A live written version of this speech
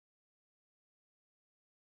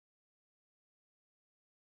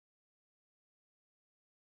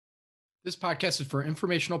This podcast is for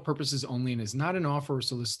informational purposes only and is not an offer or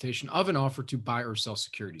solicitation of an offer to buy or sell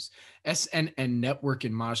securities. SNN Network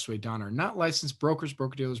and Maj Soueidan are not licensed brokers,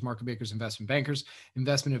 broker-dealers, market makers, investment bankers,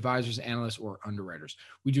 investment advisors, analysts, or underwriters.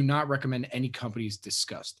 We do not recommend any companies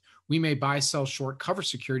discussed. We may buy, sell, short, cover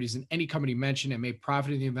securities in any company mentioned and may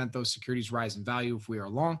profit in the event those securities rise in value if we are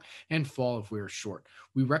long and fall if we are short.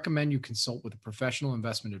 We recommend you consult with a professional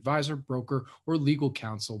investment advisor, broker, or legal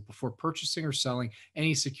counsel before purchasing or selling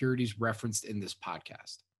any securities referenced in this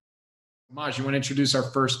podcast. Maj, you want to introduce our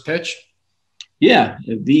first pitch? Yeah,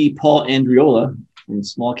 the Paul Andreola from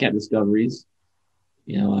Smallcap Discoveries,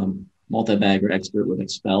 multi-bagger expert with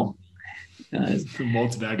Expel.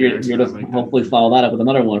 Multi-bagger expert. Here to hopefully follow that up with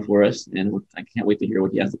another one for us, and I can't wait to hear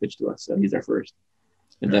what he has to pitch to us. So he's our first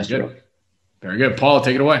investor. Very good. Paul,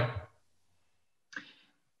 take it away.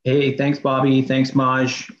 Hey, thanks, Bobby. Thanks,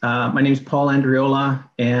 Maj. My name is Paul Andreola,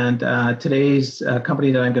 and today's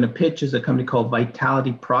company that I'm going to pitch is a company called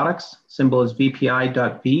Vitality Products. Symbol is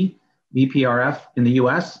VPI.V, VPRF in the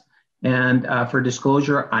US. And for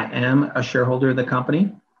disclosure, I am a shareholder of the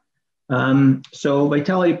company. So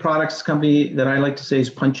Vitality Products company that I like to say is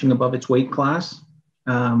punching above its weight class.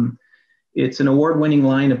 It's an award-winning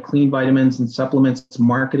line of clean vitamins and supplements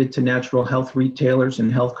marketed to natural health retailers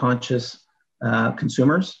and health-conscious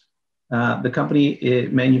consumers. The company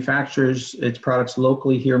manufactures its products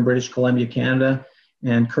locally here in British Columbia, Canada,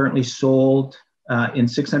 and currently sold in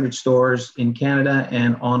 600 stores in Canada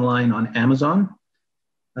and online on Amazon.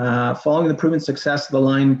 Following the proven success of the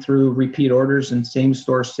line through repeat orders and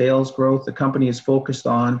same-store sales growth, the company is focused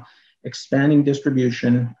on expanding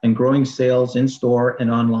distribution and growing sales in-store and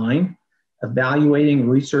online, evaluating,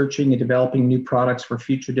 researching, and developing new products for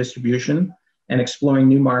future distribution, and exploring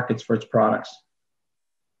new markets for its products.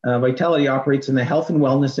 Vitality operates in the health and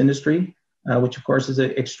wellness industry, which of course is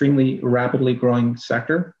an extremely rapidly growing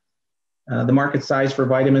sector. The market size for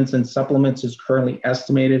vitamins and supplements is currently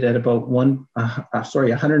estimated at about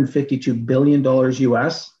 $152 billion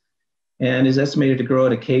US, and is estimated to grow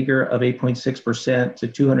at a CAGR of 8.6% to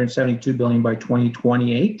 $272 billion by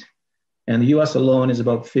 2028. And the US alone is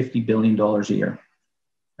about $50 billion a year.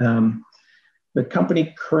 The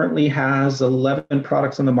company currently has 11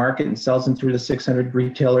 products on the market and sells them through the 600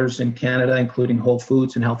 retailers in Canada, including Whole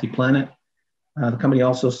Foods and Healthy Planet. The company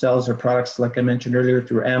also sells their products, like I mentioned earlier,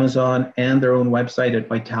 through Amazon and their own website at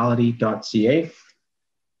vitality.ca.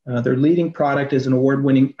 Their leading product is an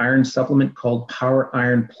award-winning iron supplement called Power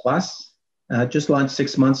Iron Plus. Just launched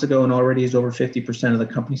 6 months ago and already is over 50% of the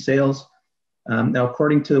company sales. Now,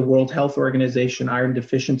 according to the World Health Organization, iron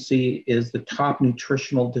deficiency is the top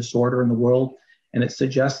nutritional disorder in the world, and it's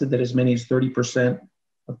suggested that as many as 30%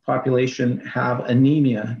 of the population have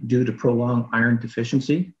anemia due to prolonged iron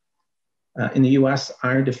deficiency. In the US,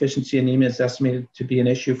 iron deficiency anemia is estimated to be an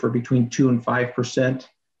issue for between 2 and 5%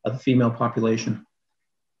 of the female population.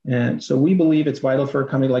 And so we believe it's vital for a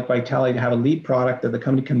company like Vitality to have a lead product that the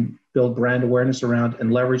company can build brand awareness around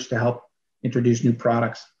and leverage to help introduce new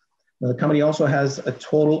products. Now, the company also has a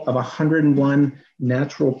total of 101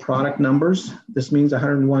 natural product numbers. This means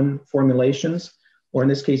 101 formulations, or in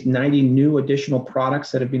this case, 90 new additional products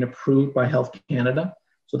that have been approved by Health Canada.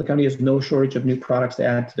 So the company has no shortage of new products to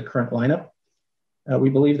add to the current lineup. We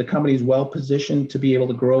believe the company is well positioned to be able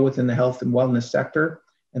to grow within the health and wellness sector,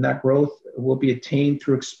 and that growth will be attained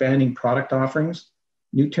through expanding product offerings,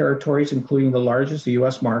 new territories, including the largest, the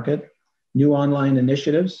US market, new online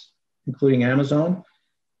initiatives, including Amazon,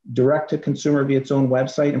 direct to consumer via its own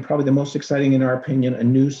website, and probably the most exciting, in our opinion, a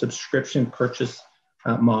new subscription purchase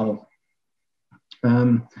model.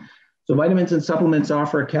 So vitamins and supplements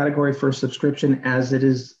offer a category for subscription as it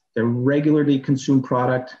is a regularly consumed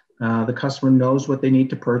product. The customer knows what they need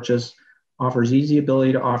to purchase, offers easy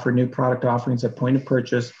ability to offer new product offerings at point of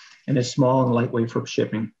purchase, and is small and lightweight for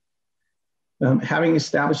shipping. Having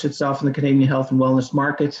established itself in the Canadian health and wellness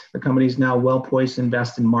market, the company is now well poised to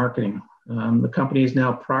invest in marketing. The company is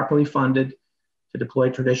now properly funded to deploy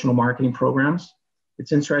traditional marketing programs.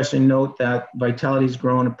 It's interesting to note that Vitality has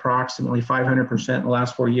grown approximately 500% in the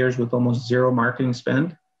last 4 years with almost zero marketing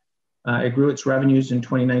spend. It grew its revenues in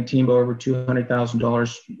 2019 by over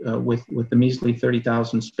 $200,000 with the measly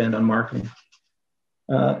 $30,000 spent on marketing.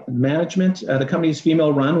 Management, the company is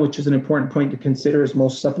female run, which is an important point to consider as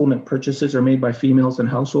most supplement purchases are made by females in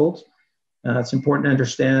households. It's important to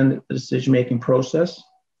understand the decision-making process.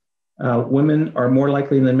 Women are more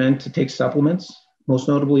likely than men to take supplements. Most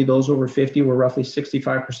notably, those over 50, where roughly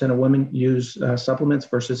 65% of women use supplements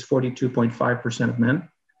versus 42.5% of men.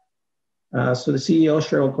 So the CEO,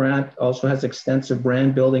 Cheryl Grant, also has extensive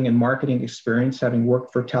brand building and marketing experience, having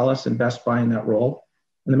worked for TELUS and Best Buy in that role.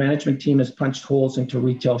 And the management team has punched holes into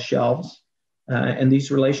retail shelves. And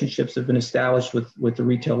these relationships have been established with the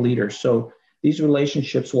retail leaders. So these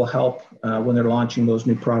relationships will help when they're launching those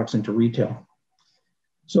new products into retail.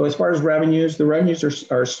 So as far as revenues, the revenues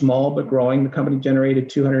are small but growing. The company generated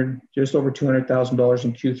just over $200,000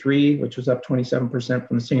 in Q3, which was up 27%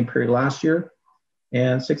 from the same period last year,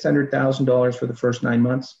 and $600,000 for the first 9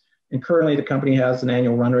 months. And currently, the company has an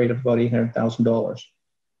annual run rate of about $800,000.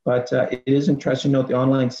 But it is interesting to note the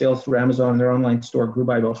online sales through Amazon and their online store grew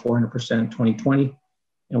by about 400% in 2020.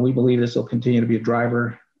 And we believe this will continue to be a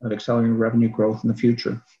driver of accelerating revenue growth in the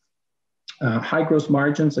future. High gross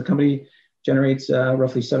margins, the company generates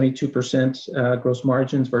roughly 72% gross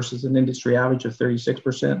margins versus an industry average of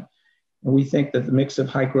 36%. And we think that the mix of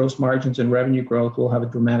high gross margins and revenue growth will have a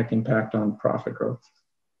dramatic impact on profit growth.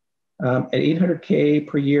 At $800K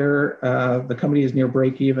per year, the company is near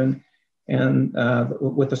break even, and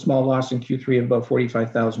with a small loss in Q3 of about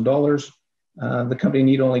 $45,000. The company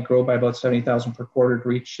need only grow by about $70,000 per quarter to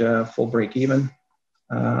reach full break even.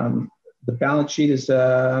 The balance sheet is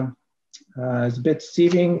a bit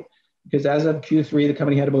deceiving, because as of Q3, the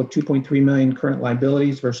company had about 2.3 million current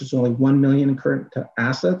liabilities versus only 1 million in current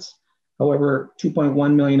assets. However,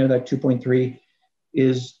 2.1 million of that 2.3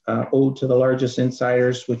 is owed to the largest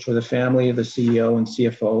insiders, which are the family of the CEO and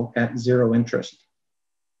CFO, at zero interest.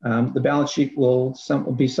 The balance sheet will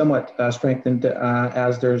be somewhat strengthened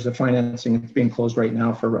as there's a financing that's being closed right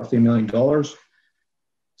now for roughly $1 million.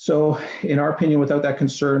 So in our opinion, without that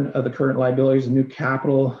concern of the current liabilities, the new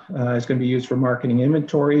capital is going to be used for marketing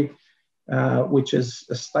inventory, which has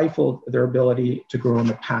stifled their ability to grow in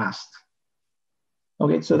the past.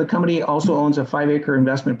 Okay, so the company also owns a 5-acre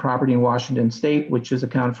investment property in Washington State, which is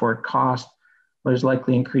accounted for at cost, but has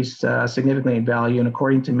likely increased significantly in value, and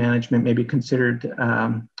according to management, may be considered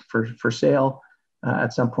for sale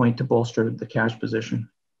at some point to bolster the cash position.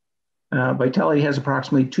 Vitality has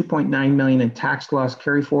approximately 2.9 million in tax loss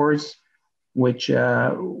carryforwards, which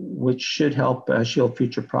should help shield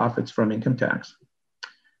future profits from income tax.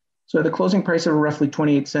 So the closing price of roughly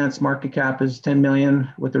 28 cents, market cap is 10 million.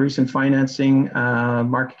 With the recent financing,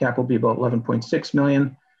 market cap will be about 11.6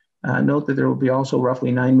 million. Note that there will be also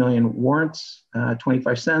roughly 9 million warrants,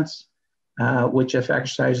 25 cents, which if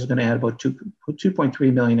exercised is going to add about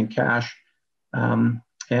 2.3 million in cash.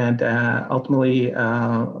 And ultimately,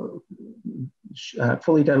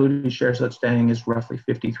 fully diluted shares outstanding is roughly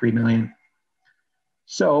 53 million.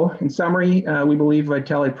 So in summary, we believe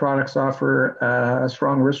Vitality products offer a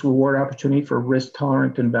strong risk-reward opportunity for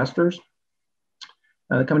risk-tolerant investors.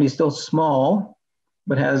 The company is still small,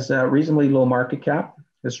 but has a reasonably low market cap,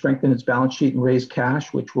 has strengthened its balance sheet and raised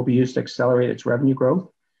cash, which will be used to accelerate its revenue growth.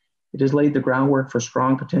 It has laid the groundwork for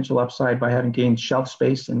strong potential upside by having gained shelf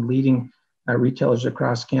space and leading retailers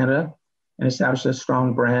across Canada, and established a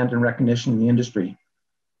strong brand and recognition in the industry.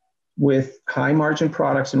 With high margin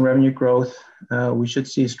products and revenue growth, we should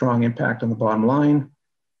see a strong impact on the bottom line.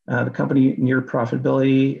 The company near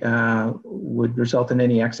profitability would result in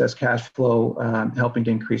any excess cash flow helping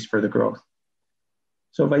to increase further growth.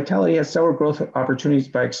 So Vitality has several growth opportunities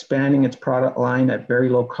by expanding its product line at very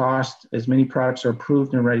low cost, as many products are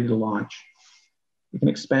approved and ready to launch. It can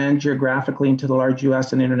expand geographically into the large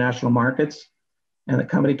US and international markets, and the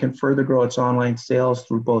company can further grow its online sales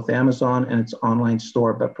through both Amazon and its online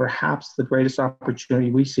store. But perhaps the greatest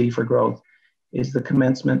opportunity we see for growth is the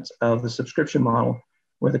commencement of the subscription model,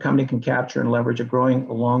 where the company can capture and leverage a growing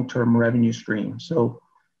long-term revenue stream. So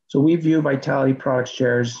we view Vitality product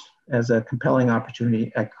shares as a compelling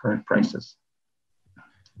opportunity at current prices.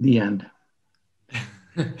 The end.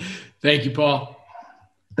 Thank you, Paul.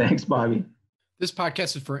 Thanks, Bobby. This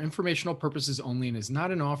podcast is for informational purposes only and is not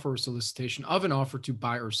an offer or solicitation of an offer to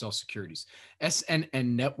buy or sell securities.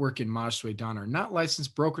 SNN Network and Moshway Don are not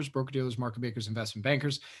licensed brokers, broker-dealers, market makers, investment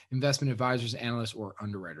bankers, investment advisors, analysts, or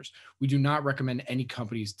underwriters. We do not recommend any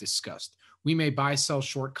companies discussed. We may buy, sell,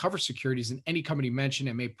 short, cover securities in any company mentioned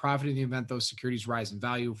and may profit in the event those securities rise in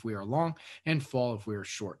value if we are long and fall if we are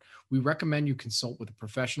short. We recommend you consult with a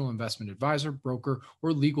professional investment advisor, broker,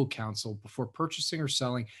 or legal counsel before purchasing or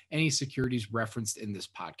selling any securities referenced in this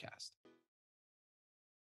podcast.